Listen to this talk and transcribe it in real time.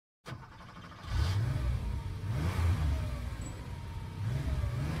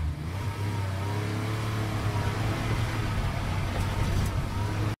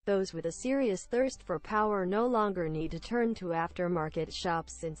Those with a serious thirst for power no longer need to turn to aftermarket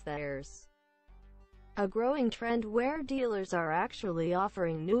shops, since there's a growing trend where dealers are actually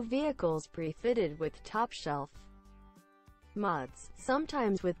offering new vehicles pre-fitted with top-shelf mods,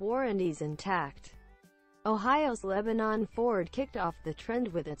 sometimes with warranties intact. Ohio's Lebanon Ford kicked off the trend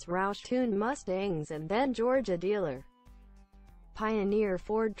with its Roush-tuned Mustangs, and then Georgia dealer Pioneer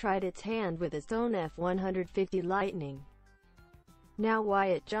Ford tried its hand with its own F-150 Lightning. Now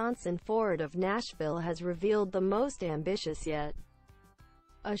Wyatt Johnson Ford of Nashville has revealed the most ambitious yet: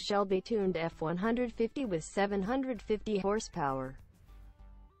 a Shelby-tuned F-150 with 750 horsepower.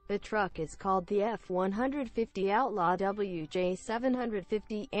 The truck is called the F-150 Outlaw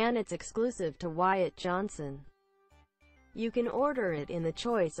WJ750, and it's exclusive to Wyatt Johnson. You can order it in the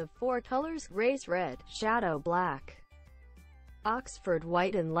choice of 4 colors: race red, shadow black, Oxford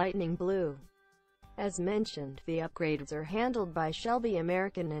white and lightning blue. As mentioned, the upgrades are handled by Shelby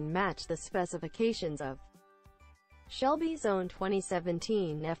American and match the specifications of Shelby's own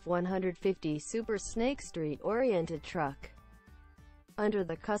 2017 F-150 Super Snake Street-oriented truck. Under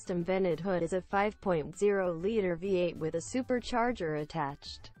the custom-vented hood is a 5.0-liter V8 with a supercharger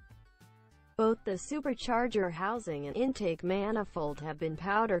attached. Both the supercharger housing and intake manifold have been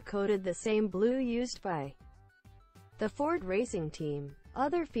powder-coated the same blue used by the Ford racing team.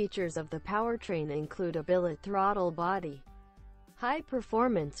 Other features of the powertrain include a billet throttle body,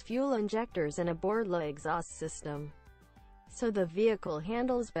 high-performance fuel injectors, and a Borla exhaust system. So the vehicle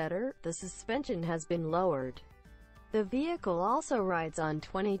handles better. The suspension has been lowered. The vehicle also rides on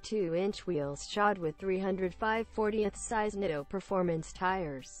 22-inch wheels shod with 305/40th size Nitto Performance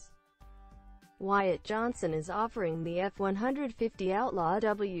tires. Wyatt Johnson is offering the F-150 Outlaw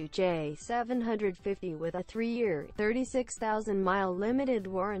WJ750 with a 3-year, 36,000-mile limited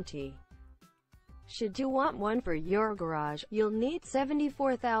warranty. Should you want one for your garage, you'll need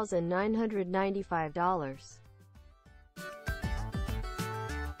 $74,995.